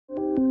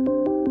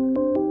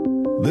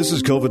This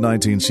is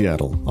COVID-19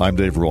 Seattle. I'm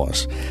Dave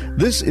Ross.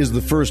 This is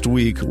the first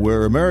week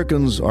where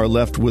Americans are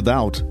left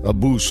without a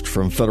boost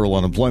from federal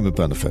unemployment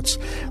benefits.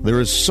 There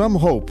is some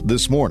hope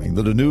this morning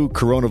that a new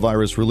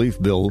coronavirus relief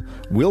bill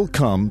will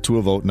come to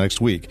a vote next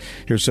week.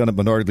 Here's Senate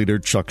Minority Leader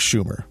Chuck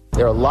Schumer.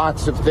 There are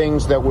lots of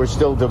things that we're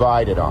still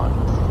divided on,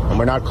 and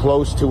we're not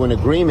close to an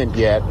agreement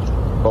yet,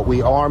 but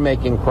we are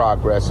making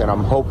progress, and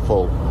I'm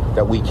hopeful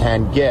that we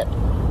can get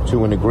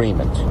to an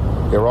agreement.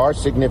 There are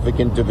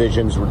significant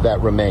divisions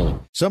that remain.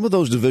 Some of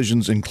those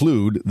divisions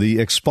include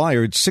the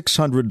expired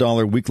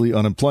 $600 weekly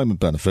unemployment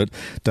benefit.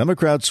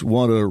 Democrats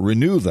want to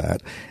renew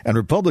that, and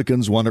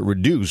Republicans want it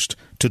reduced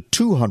to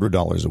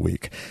 $200 a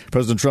week.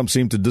 President Trump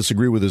seemed to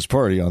disagree with his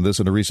party on this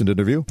in a recent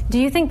interview. Do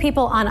you think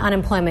people on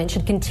unemployment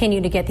should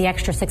continue to get the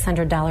extra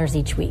 $600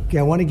 each week?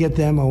 Yeah, I want to get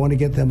them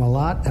a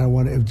lot.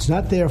 It's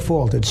not their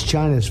fault. It's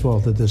China's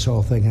fault that this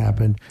whole thing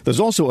happened.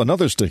 There's also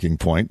another sticking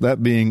point,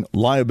 that being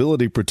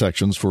liability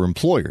protections for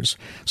employers.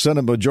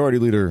 Senate Majority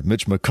Leader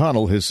Mitch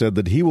McConnell has said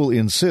that he will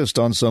insist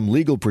on some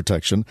legal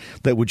protection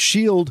that would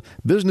shield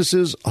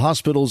businesses,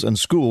 hospitals, and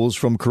schools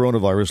from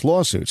coronavirus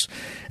lawsuits.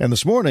 And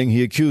this morning,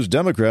 he accused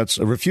Democrats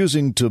of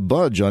refusing to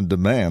budge on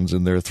demands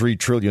in their $3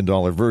 trillion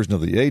version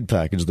of the aid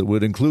package that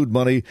would include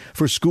money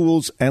for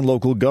schools and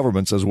local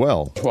governments as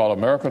well. While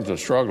Americans are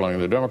struggling,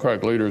 the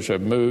Democratic leaders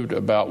have moved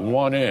about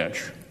 1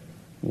 inch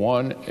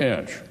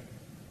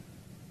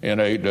in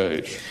 8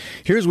 days.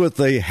 Here's what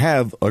they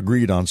have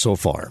agreed on so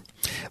far.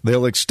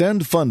 They'll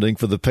extend funding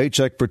for the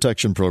Paycheck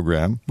Protection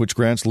Program, which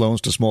grants loans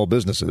to small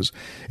businesses.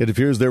 It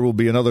appears there will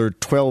be another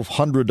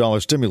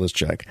 $1,200 stimulus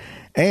check.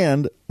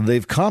 And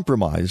they've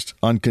compromised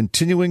on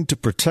continuing to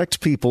protect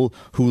people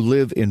who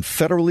live in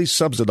federally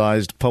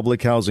subsidized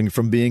public housing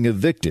from being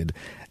evicted,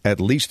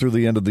 at least through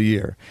the end of the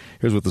year.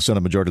 Here's what the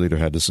Senate Majority Leader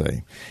had to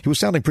say. He was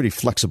sounding pretty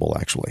flexible,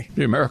 actually.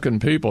 The American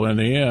people, in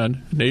the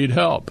end, need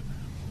help.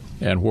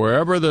 And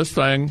wherever this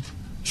thing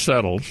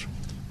settles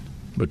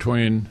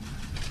between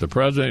the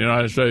President of the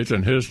United States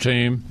and his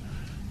team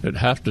that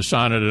have to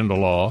sign it into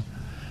law,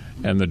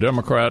 and the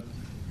Democrat,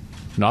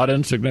 not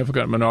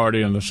insignificant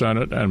minority in the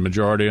Senate and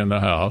majority in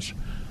the House,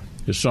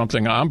 is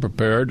something I'm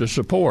prepared to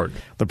support.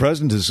 The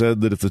President has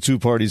said that if the two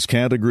parties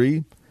can't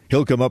agree,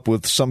 he'll come up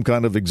with some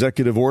kind of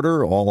executive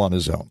order all on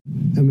his own.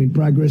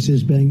 Progress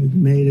is being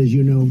made, as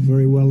you know,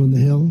 very well in the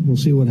Hill. We'll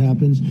see what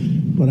happens.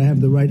 But I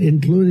have the right,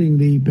 including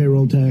the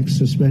payroll tax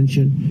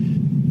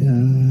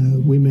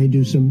suspension. We may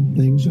do some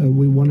things.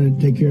 We want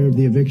to take care of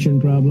the eviction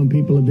problem.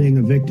 People are being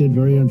evicted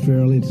very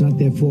unfairly. It's not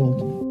their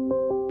fault.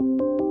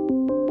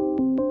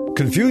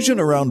 Confusion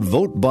around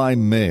vote by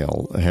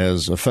mail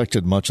has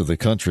affected much of the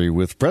country,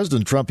 with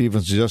President Trump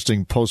even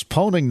suggesting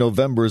postponing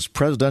November's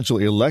presidential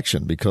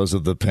election because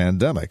of the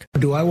pandemic.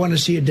 Do I want to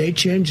see a date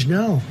change?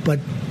 No, but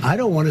I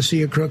don't want to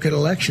see a crooked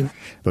election.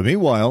 But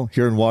meanwhile,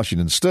 here in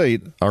Washington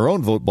State, our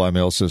own vote by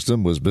mail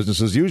system was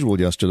business as usual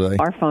yesterday.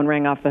 Our phone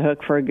rang off the hook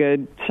for a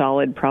good,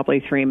 solid,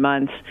 probably 3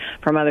 months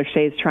from other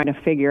states trying to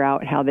figure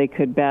out how they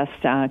could best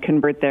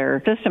convert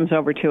their systems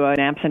over to an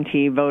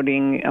absentee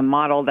voting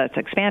model that's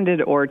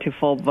expanded or to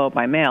full vote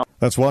by mail.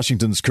 That's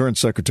Washington's current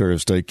Secretary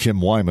of State, Kim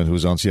Wyman, who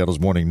was on Seattle's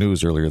Morning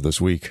News earlier this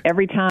week.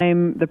 Every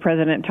time the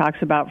president talks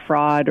about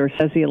fraud or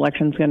says the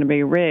election's going to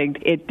be rigged,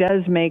 it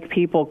does make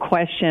people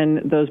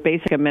question those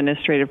basic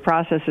administrative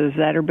processes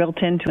that are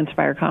built in to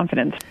inspire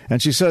confidence.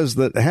 And she says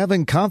that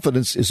having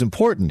confidence is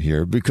important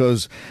here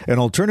because an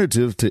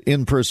alternative to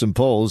in-person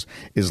polls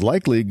is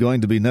likely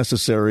going to be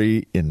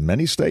necessary in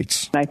many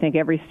states. I think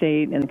every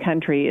state in the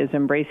country is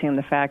embracing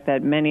the fact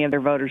that many of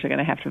their voters are going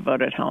to have to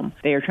vote at home.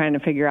 They are trying to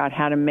figure out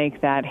how to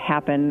make that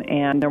happen,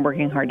 and they're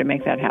working hard to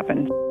make that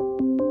happen.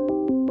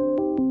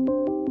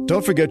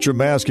 Don't forget your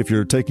mask if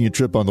you're taking a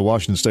trip on the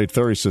Washington State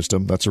Ferry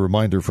system. That's a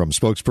reminder from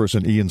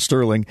spokesperson Ian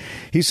Sterling.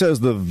 He says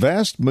the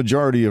vast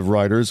majority of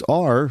riders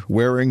are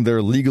wearing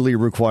their legally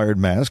required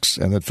masks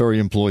and that ferry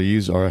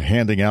employees are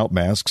handing out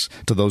masks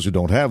to those who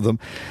don't have them.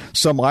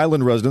 Some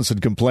island residents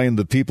had complained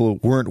that people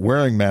weren't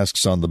wearing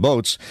masks on the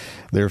boats.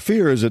 Their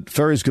fear is that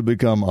ferries could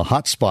become a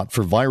hot spot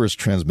for virus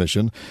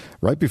transmission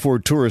right before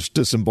tourists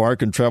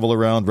disembark and travel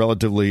around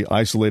relatively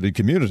isolated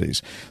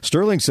communities.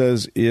 Sterling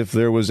says if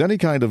there was any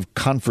kind of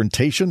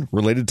confrontation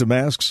related to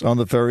masks on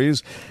the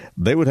ferries,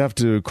 they would have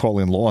to call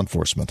in law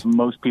enforcement.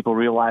 Most people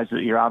realize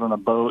that you're out on a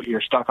boat,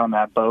 you're stuck on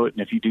that boat,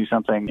 and if you do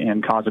something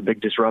and cause a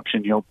big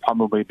disruption, you'll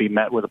probably be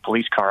met with a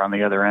police car on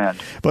the other end.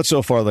 But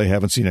so far, they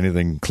haven't seen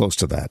anything close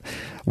to that.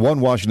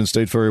 One Washington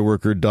State ferry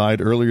worker died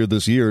earlier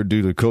this year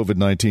due to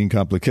COVID-19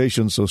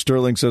 complications, so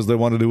Sterling says they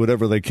want to do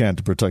whatever they can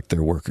to protect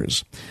their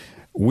workers.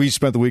 We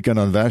spent the weekend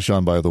on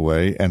Vashon, by the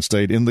way, and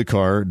stayed in the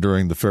car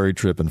during the ferry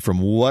trip. And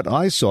from what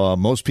I saw,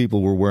 most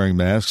people were wearing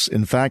masks.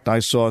 In fact, I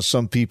saw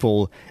some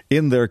people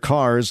in their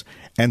cars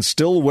and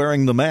still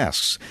wearing the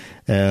masks.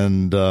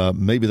 And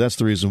maybe that's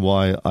the reason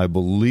why I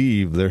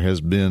believe there has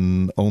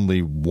been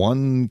only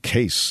one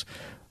case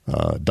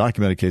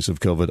documented case of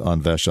COVID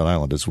on Vashon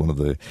Island. It's one of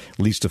the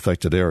least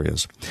affected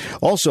areas.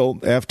 Also,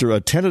 after a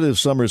tentative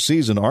summer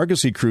season,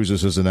 Argosy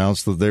Cruises has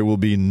announced that there will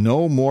be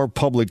no more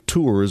public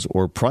tours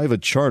or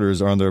private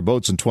charters on their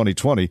boats in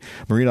 2020.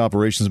 Marine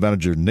Operations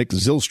Manager Nick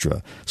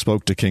Zylstra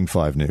spoke to King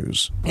 5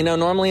 News.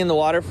 Normally in the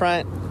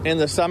waterfront in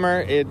the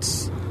summer,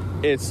 it's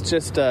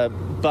just a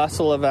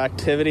bustle of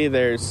activity.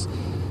 There's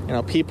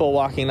people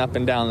walking up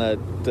and down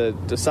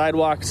the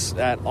sidewalks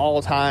at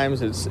all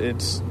times.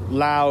 It's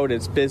loud,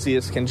 it's busy,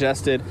 it's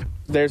congested.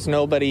 There's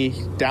nobody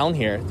down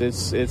here.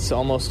 It's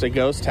almost a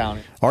ghost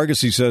town.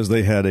 Argosy says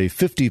they had a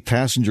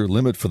 50-passenger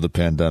limit for the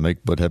pandemic,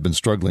 but have been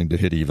struggling to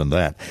hit even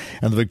that.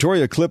 And the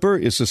Victoria Clipper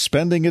is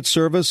suspending its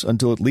service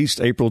until at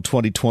least April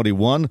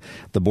 2021.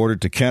 The border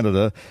to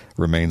Canada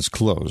remains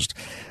closed.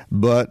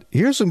 But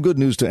here's some good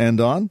news to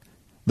end on.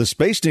 The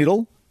Space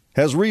Needle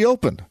has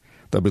reopened.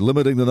 They'll be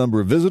limiting the number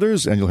of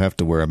visitors, and you'll have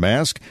to wear a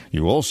mask.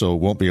 You also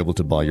won't be able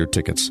to buy your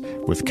tickets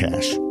with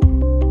cash.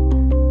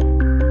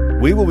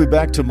 We will be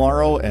back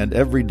tomorrow and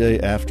every day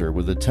after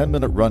with a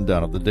 10-minute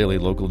rundown of the daily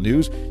local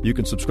news. You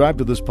can subscribe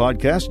to this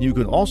podcast. You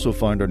can also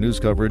find our news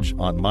coverage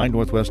on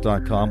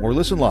mynorthwest.com or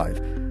listen live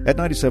at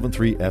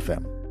 97.3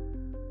 FM.